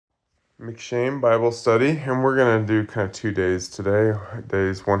McShane Bible Study, and we're going to do kind of 2 days today,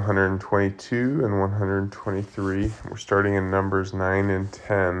 days 122 and 123. We're starting in Numbers 9 and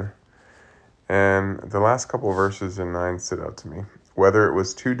 10, and the last couple of verses in 9 stood out to me. Whether it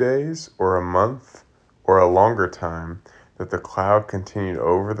was 2 days or a month or a longer time that the cloud continued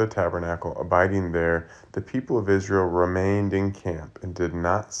over the tabernacle, abiding there, the people of Israel remained in camp and did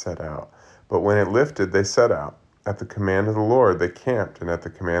not set out. But when it lifted, they set out. At the command of the Lord, they camped, and at the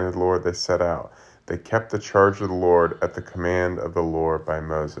command of the Lord, they set out. They kept the charge of the Lord at the command of the Lord by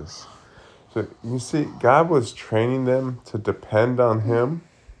Moses. So you see, God was training them to depend on Him,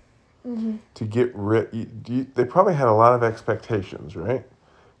 to get rid. They probably had a lot of expectations, right?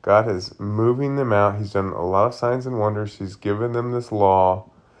 God is moving them out. He's done a lot of signs and wonders. He's given them this law.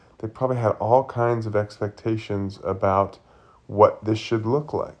 They probably had all kinds of expectations about what this should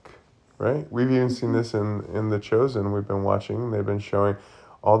look like. Right? We've even seen this in The Chosen. We've been watching. They've been showing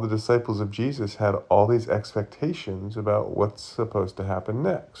all the disciples of Jesus had all these expectations about what's supposed to happen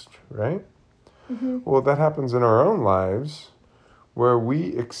next, right? Well, that happens in our own lives where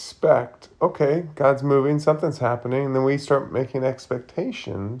we expect, okay, God's moving, something's happening, and then we start making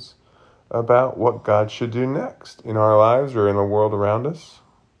expectations about what God should do next in our lives or in the world around us,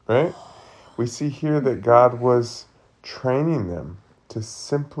 right? We see here that God was training them to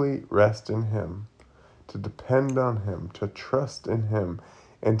simply rest in Him, to depend on Him, to trust in Him,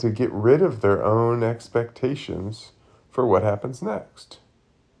 and to get rid of their own expectations for what happens next.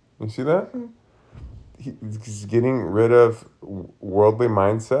 You see that? He's getting rid of worldly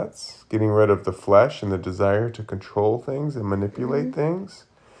mindsets, getting rid of the flesh and the desire to control things and manipulate things,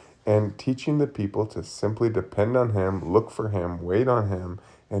 and teaching the people to simply depend on Him, look for Him, wait on Him,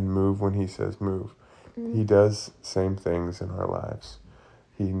 and move when He says move. He does same things in our lives.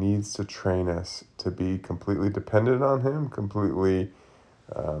 He needs to train us to be completely dependent on Him, completely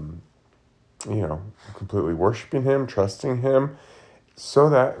worshiping Him, trusting Him, so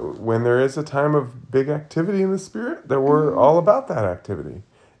that when there is a time of big activity in the Spirit, that we're all about that activity.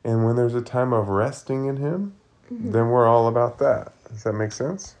 And when there's a time of resting in Him, then we're all about that. Does that make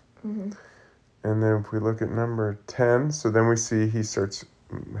sense? And then if we look at number 10, so then we see He starts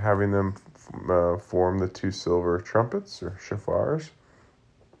having them form the 2 silver trumpets or shofars.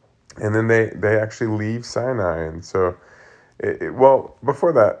 And then they actually leave Sinai. And so,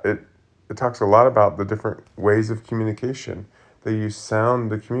 before that, it talks a lot about the different ways of communication. They use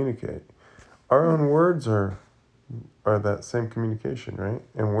sound to communicate. Our own words are that same communication, right?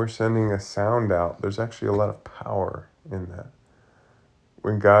 And we're sending a sound out. There's actually a lot of power in that.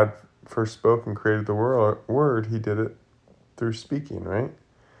 When God first spoke and created the word, He did it through speaking, right?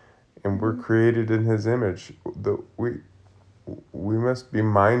 And we're created in His image. We must be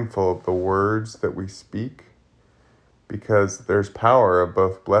mindful of the words that we speak, because there's power of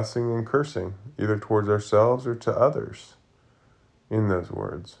both blessing and cursing, either towards ourselves or to others in those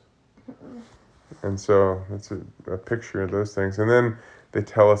words. And so that's a picture of those things. And then they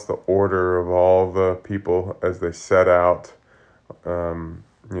tell us the order of all the people as they set out,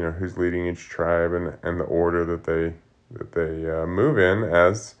 who's leading each tribe, and the order that they move in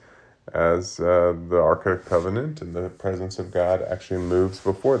as the Ark of the Covenant and the presence of God actually moves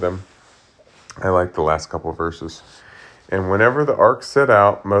before them. I like the last couple of verses. And whenever the ark set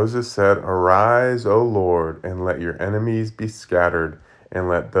out, Moses said, "Arise, O Lord, and let your enemies be scattered, and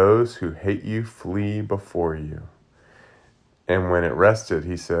let those who hate you flee before you." And when it rested,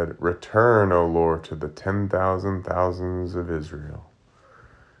 he said, "Return, O Lord, to the 10,000 thousands of Israel."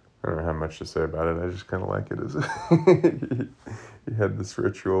 I don't have much to say about it. I just kind of like it. He had this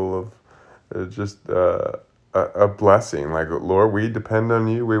ritual of just a blessing. Like, Lord, we depend on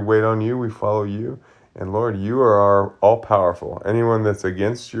you. We wait on you. We follow you. And Lord, you are our all-powerful. Anyone that's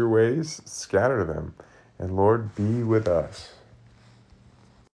against your ways, scatter them. And Lord, be with us.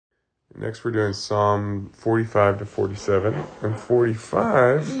 Next, we're doing Psalm 45 to 47. And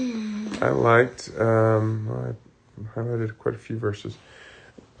 45, I liked, I highlighted quite a few verses.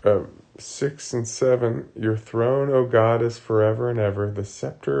 6 and 7, your throne, O God, is forever and ever. The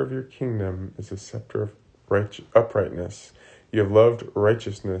scepter of your kingdom is a scepter of uprightness. You have loved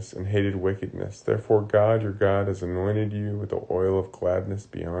righteousness and hated wickedness. Therefore, God, your God, has anointed you with the oil of gladness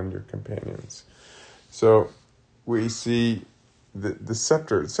beyond your companions. So we see the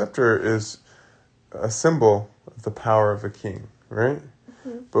scepter. The scepter is a symbol of the power of a king, right?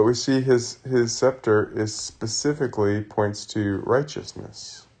 But we see his scepter is specifically points to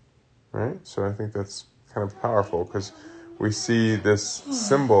righteousness, right? So I think that's kind of powerful, because we see this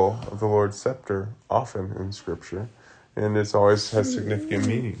symbol of the Lord's scepter often in Scripture. And it always has significant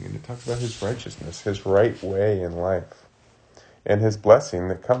meaning. And it talks about His righteousness, His right way in life. and his blessing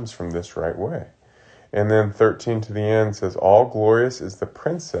that comes from this right way. And then 13 to the end says, all glorious is the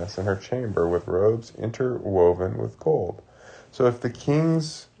princess in her chamber with robes interwoven with gold. So if the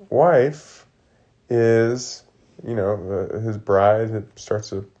king's wife is, his bride, it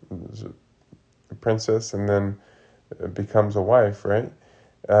starts as a princess and then becomes a wife, right?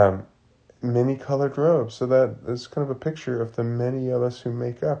 Many colored robes. So that is kind of a picture of the many of us who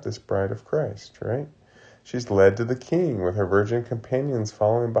make up this bride of Christ, right? She's led to the king with her virgin companions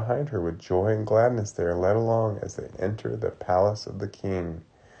following behind her with joy and gladness. They are led along as they enter the palace of the king.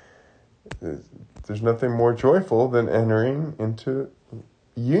 There's nothing more joyful than entering into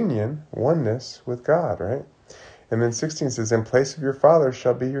union, oneness with God, right? And then 16 says, in place of your father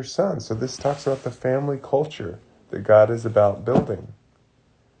shall be your son. So this talks about the family culture that God is about building,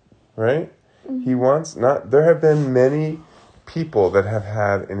 right? He wants there have been many people that have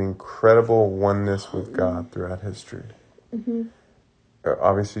had an incredible oneness with God throughout history.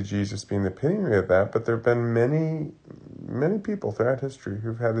 Obviously, Jesus being the epitome of that, but there have been many, many people throughout history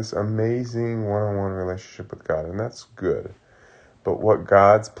who've had this amazing one-on-one relationship with God, and that's good. But what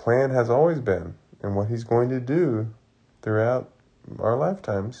God's plan has always been, and what he's going to do throughout our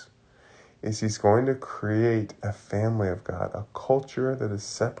lifetimes, is he's going to create a family of God, a culture that is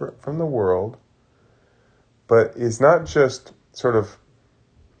separate from the world, but is not just sort of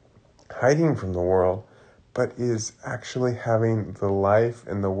hiding from the world, but is actually having the life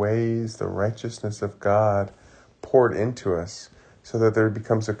and the ways, the righteousness of God poured into us so that there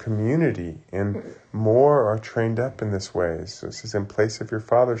becomes a community and more are trained up in this way. So it says, in place of your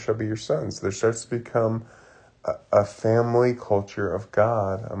father shall be your sons. There starts to become a family culture of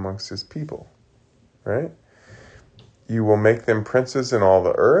God amongst his people, right? You will make them princes in all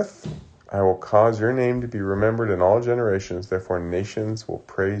the earth. I will cause your name to be remembered in all generations. Therefore, nations will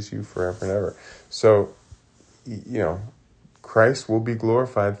praise you forever and ever. So, Christ will be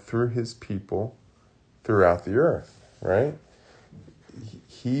glorified through his people throughout the earth, right?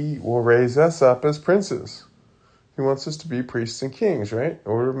 He will raise us up as princes. He wants us to be priests and kings, right?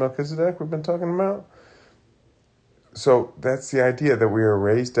 Order of Melchizedek we've been talking about. So that's the idea, that we are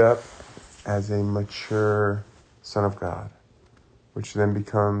raised up as a mature son of God, which then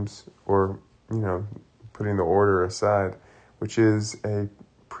becomes, putting the order aside, which is a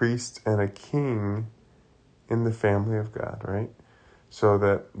priest and a king in the family of God, right? So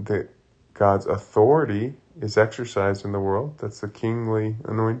that God's authority is exercised in the world. That's the kingly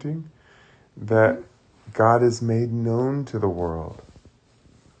anointing. That God is made known to the world.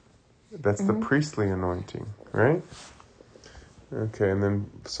 That's the priestly anointing, right? Okay, and then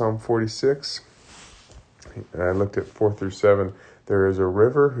Psalm 46. I looked at 4 through 7. There is a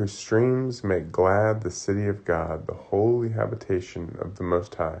river whose streams make glad the city of God, the holy habitation of the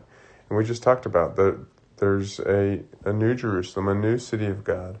Most High. And we just talked about there's a new Jerusalem, a new city of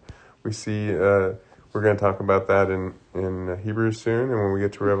God. We see, we're going to talk about that in Hebrews soon, and when we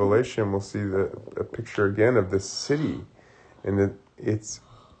get to Revelation, we'll see a picture again of this city, and it's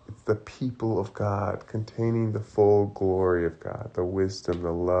the people of God, containing the full glory of God, the wisdom,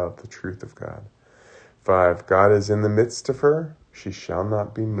 the love, the truth of God. 5, God is in the midst of her. She shall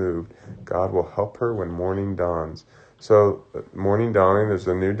not be moved. God will help her when morning dawns. So, morning dawning, there's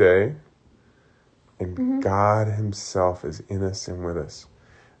a new day. And God himself is in us and with us.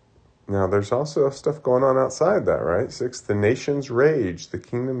 Now, there's also stuff going on outside that, right? 6, the nations rage, the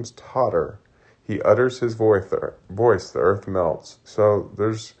kingdoms totter. He utters his voice, the earth melts. So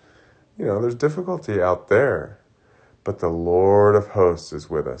there's difficulty out there. But the Lord of hosts is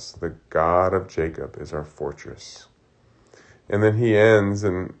with us. The God of Jacob is our fortress. And then he ends,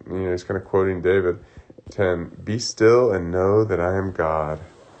 and he's kind of quoting David, 10, be still and know that I am God.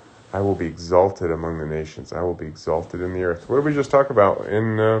 I will be exalted among the nations. I will be exalted in the earth. What did we just talk about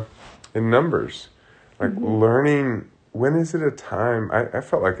in Numbers? Like learning, when is it a time? I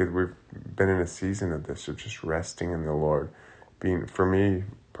felt like we've been in a season of this, of just resting in the Lord. Being, for me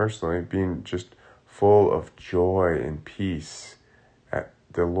personally, being just full of joy and peace.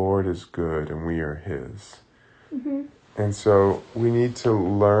 The Lord is good and we are his. And so we need to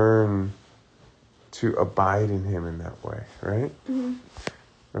learn to abide in him in that way, right?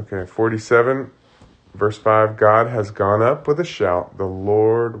 Okay, 47, verse 5, God has gone up with a shout, the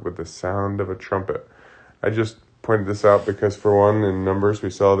Lord with the sound of a trumpet. I just pointed this out because, for one, in Numbers, we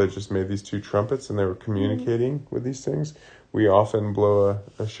saw they just made these 2 trumpets and they were communicating with these things. We often blow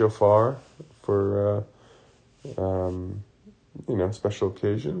a shofar for, special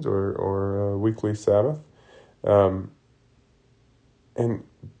occasions or weekly Sabbath. And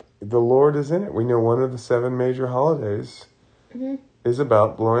the Lord is in it. We know one of the 7 major holidays is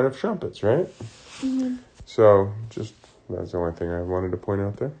about blowing of trumpets, right? So just That's the only thing I wanted to point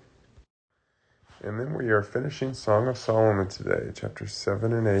out there. And then we are finishing Song of Solomon today, chapters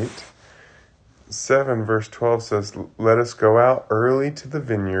 7 and 8. 7 verse 12 says, "Let us go out early to the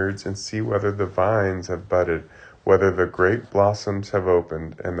vineyards and see whether the vines have budded, whether the grape blossoms have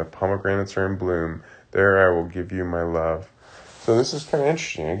opened, and the pomegranates are in bloom. There I will give you my love." So this is kind of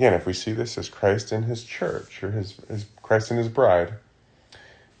interesting. Again, if we see this as Christ in his church, or his Christ in his bride,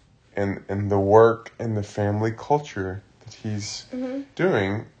 and the work and the family culture that he's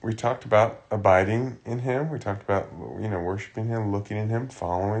doing, we talked about abiding in him. We talked about, worshiping him, looking in him,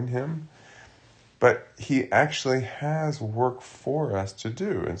 following him. But he actually has work for us to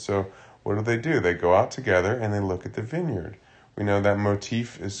do. And so what do? They go out together and they look at the vineyard. We know that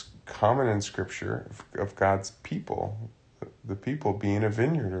motif is common in Scripture of God's people, the people being a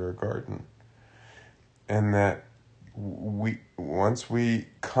vineyard or a garden. And that once we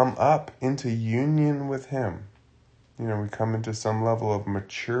come up into union with him, we come into some level of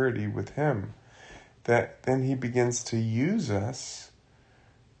maturity with him, that then he begins to use us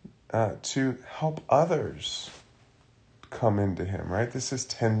to help others come into him, right? This is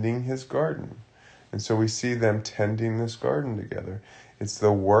tending his garden. And so we see them tending this garden together. It's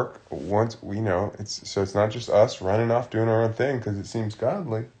the work it's not just us running off doing our own thing because it seems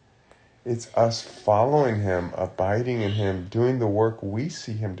godly. It's us following him, abiding in him, doing the work we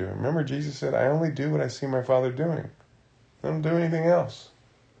see him doing. Remember, Jesus said, "I only do what I see my Father doing. I don't do anything else,"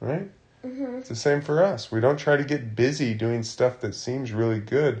 right? Mm-hmm. It's the same for us. we don't try to get busy doing stuff that seems really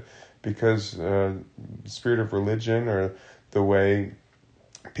good because the spirit of religion or the way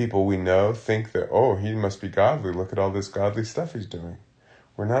people we know think that, oh, he must be godly. Look at all this godly stuff he's doing.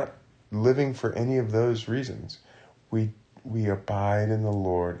 We're not living for any of those reasons. We abide in the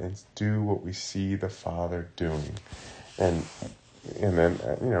Lord and do what we see the Father doing. And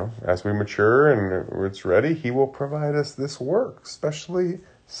then, as we mature and it's ready, he will provide us this work, especially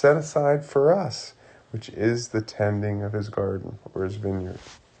set aside for us, which is the tending of his garden or his vineyard.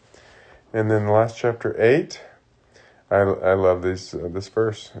 And then the last chapter 8, I love this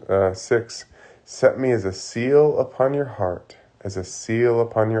verse, 6. "Set me as a seal upon your heart, as a seal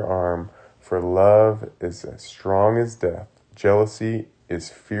upon your arm, for love is as strong as death. Jealousy is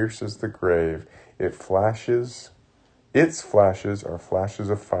fierce as the grave. Its flashes are flashes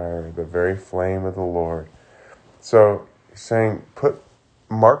of fire, the very flame of the Lord." So saying,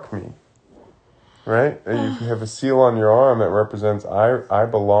 mark me, right? You have a seal on your arm that represents, I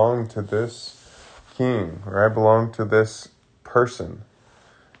belong to this king, or I belong to this person.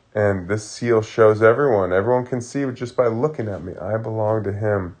 And this seal shows everyone can see just by looking at me, I belong to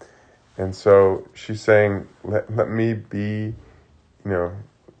him. And so she's saying, let me be, let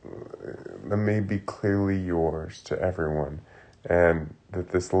me be clearly yours to everyone. And that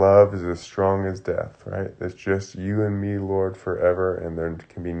this love is as strong as death, right? It's just you and me, Lord, forever, and there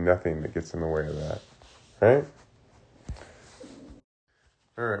can be nothing that gets in the way of that, right?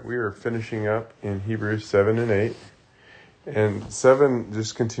 All right, we are finishing up in Hebrews 7 and 8. And 7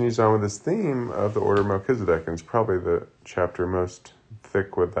 just continues on with this theme of the order of Melchizedek, and it's probably the chapter most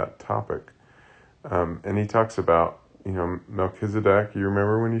thick with that topic. And he talks about, Melchizedek. You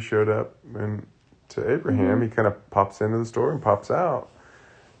remember when he showed up to Abraham, mm-hmm. He kind of pops into the story and pops out.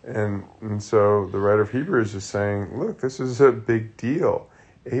 And so the writer of Hebrews is saying, look, this is a big deal.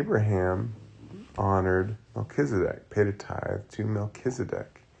 Abraham honored Melchizedek, paid a tithe to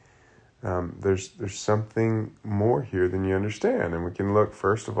Melchizedek. There's something more here than you understand. And we can look,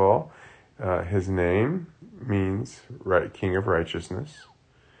 first of all, his name means king of righteousness.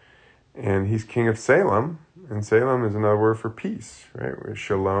 And he's king of Salem. And Salem is another word for peace, right?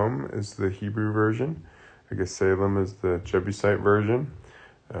 Shalom is the Hebrew version. I guess Salem is the Jebusite version.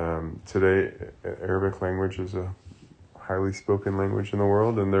 Today, Arabic language is a highly spoken language in the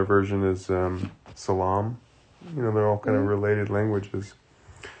world, and their version is Salam. They're all kind of related languages.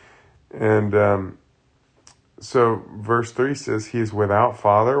 And so verse 3 says, "He is without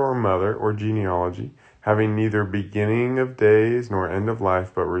father or mother or genealogy, having neither beginning of days nor end of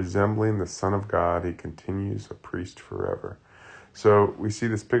life, but resembling the Son of God, he continues a priest forever." So we see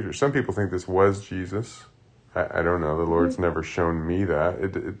this picture. Some people think this was Jesus. I don't know. The Lord's never shown me that.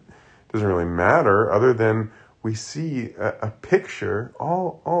 It doesn't really matter, other than we see a picture.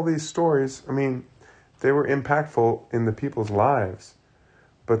 All these stories, they were impactful in the people's lives,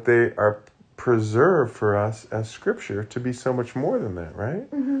 but they are preserved for us as Scripture to be so much more than that, right?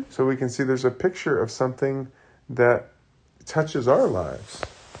 Mm-hmm. So we can see there's a picture of something that touches our lives,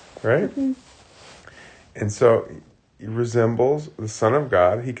 right? Mm-hmm. And so he resembles the Son of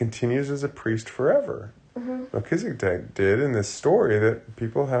God. He continues as a priest forever. Mm-hmm. Melchizedek did in this story that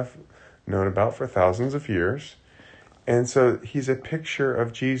people have known about for thousands of years. And so he's a picture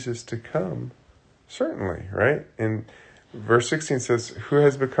of Jesus to come, certainly, right? And verse 16 says, who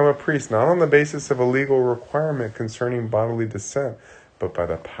has become a priest, not on the basis of a legal requirement concerning bodily descent, but by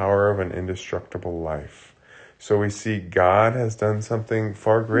the power of an indestructible life. So we see God has done something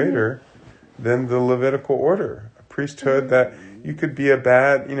far greater than the Levitical order. A priesthood that you could be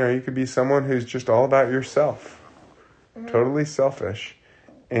you could be someone who's just all about yourself, totally selfish.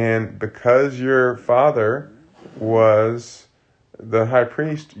 And because your father was the high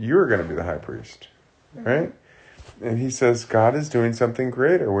priest, you're going to be the high priest, right? And he says God is doing something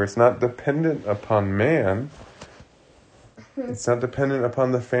greater where it's not dependent upon man. It's not dependent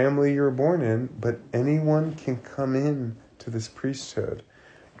upon the family you're born in, but anyone can come in to this priesthood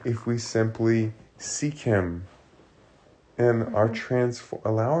if we simply seek him and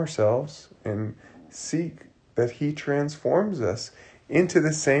allow ourselves and seek that he transforms us into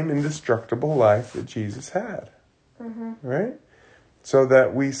the same indestructible life that Jesus had, right? So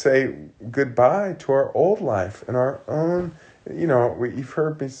that we say goodbye to our old life and our own, you've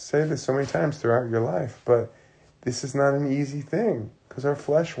heard me say this so many times throughout your life, but this is not an easy thing because our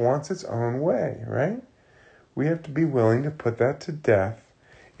flesh wants its own way, right? We have to be willing to put that to death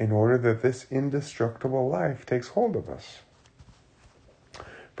in order that this indestructible life takes hold of us.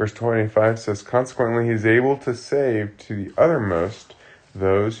 Verse 25 says, consequently, he is able to save to the uttermost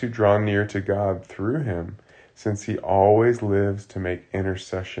those who draw near to God through him, since he always lives to make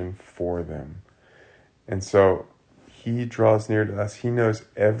intercession for them. And so he draws near to us. He knows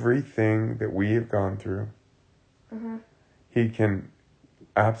everything that we have gone through. He can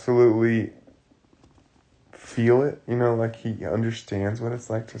absolutely feel it, like he understands what it's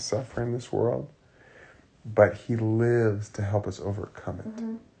like to suffer in this world. But he lives to help us overcome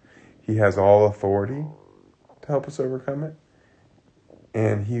it. He has all authority to help us overcome it.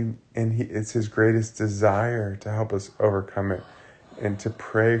 And it's his greatest desire to help us overcome it and to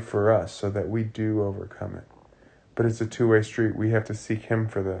pray for us so that we do overcome it. But it's a two-way street. We have to seek him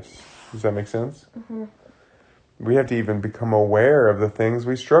for this. Does that make sense? We have to even become aware of the things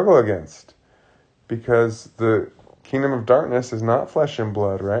we struggle against, because the kingdom of darkness is not flesh and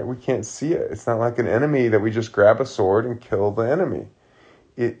blood, right? We can't see it. It's not like an enemy that we just grab a sword and kill the enemy.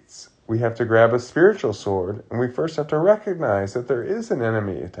 We have to grab a spiritual sword, and we first have to recognize that there is an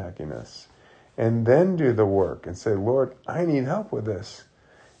enemy attacking us, and then do the work and say, Lord, I need help with this.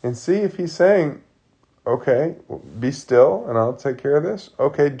 And see if he's saying, okay, be still and I'll take care of this.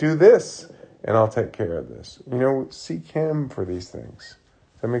 Okay, do this and I'll take care of this. Seek him for these things.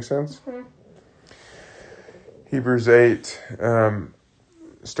 Does that make sense? Hebrews 8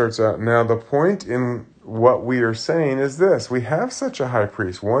 starts out, now the point in what we are saying is this: we have such a high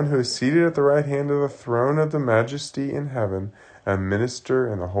priest, one who is seated at the right hand of the throne of the majesty in heaven, a minister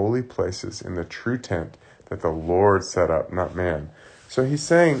in the holy places, in the true tent that the Lord set up, not man. So he's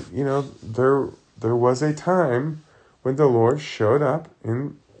saying, there was a time when the Lord showed up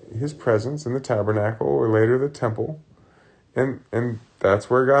in his presence in the tabernacle, or later the temple, and that's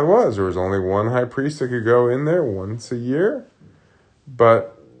where God was. There was only one high priest that could go in there once a year,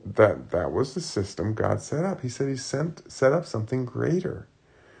 but that was the system God set up. He said he set up something greater,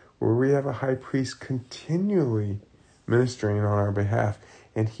 where we have a high priest continually ministering on our behalf,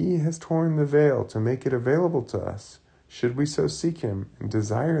 and he has torn the veil to make it available to us. Should we so seek him and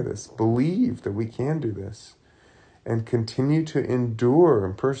desire this, believe that we can do this, and continue to endure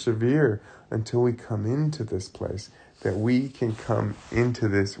and persevere until we come into this place, that we can come into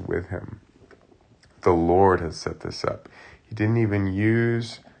this with him. The Lord has set this up. He didn't even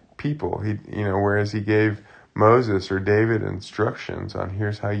use people. Whereas he gave Moses or David instructions on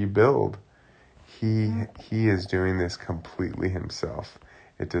here's how you build, he is doing this completely himself.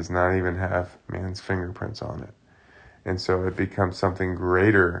 It does not even have man's fingerprints on it. And so it becomes something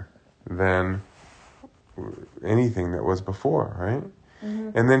greater than anything that was before, right?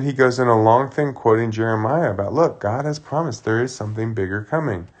 And then he goes in a long thing quoting Jeremiah about, look, God has promised there is something bigger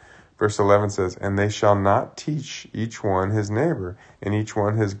coming. Verse 11 says, and they shall not teach each one his neighbor and each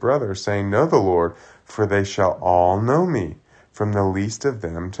one his brother, saying, know the Lord, for they shall all know me, from the least of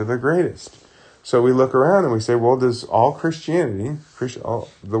them to the greatest. So we look around and we say, well, does all Christianity,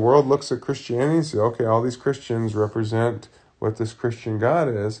 the world looks at Christianity and says, okay, all these Christians represent what this Christian God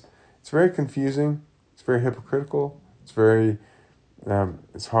is. It's very confusing. It's very hypocritical.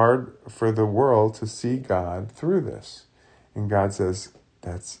 It's hard for the world to see God through this. And God says,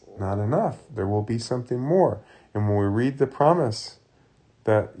 that's not enough. There will be something more. And when we read the promise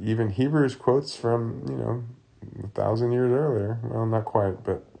that even Hebrews quotes from, 1,000 years earlier, well, not quite,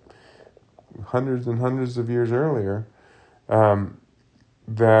 but hundreds and hundreds of years earlier,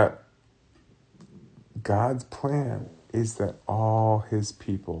 that God's plan is that all his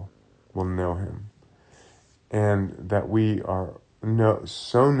people will know him, and that we are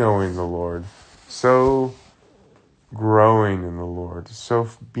so knowing the Lord, so growing in the Lord, so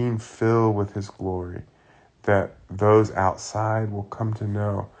being filled with his glory, that those outside will come to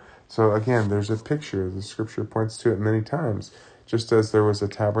know. So again, there's a picture. The scripture points to it many times. Just as there was a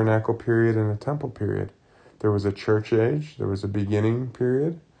tabernacle period and a temple period, there was a church age, there was a beginning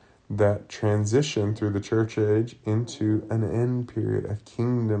period that transitioned through the church age into an end period, a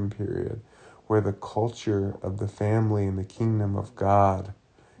kingdom period, where the culture of the family and the kingdom of God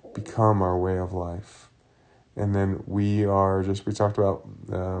become our way of life. And then we talked about,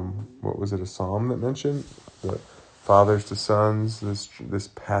 what was it, a psalm that mentioned? The fathers to sons, this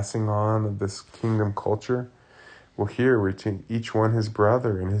passing on of this kingdom culture. Well, here we take each one his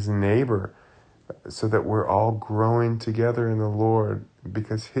brother and his neighbor, so that we're all growing together in the Lord,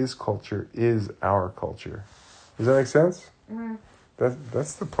 because his culture is our culture. Does that make sense? Mm-hmm.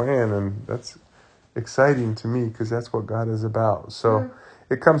 That's the plan, and that's exciting to me, because that's what God is about. So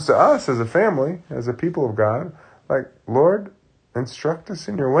it comes to us as a family, as a people of God, like, Lord, instruct us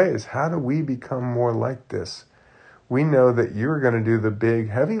in your ways. How do we become more like this? We know that you're going to do the big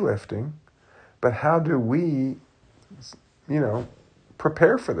heavy lifting, but how do we,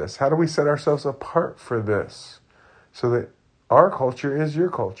 prepare for this? How do we set ourselves apart for this, so that our culture is your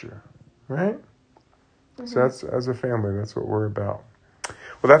culture, right? Mm-hmm. So that's, as a family, that's what we're about.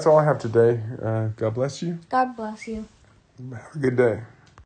 Well, that's all I have today. God bless you. God bless you. Have a good day.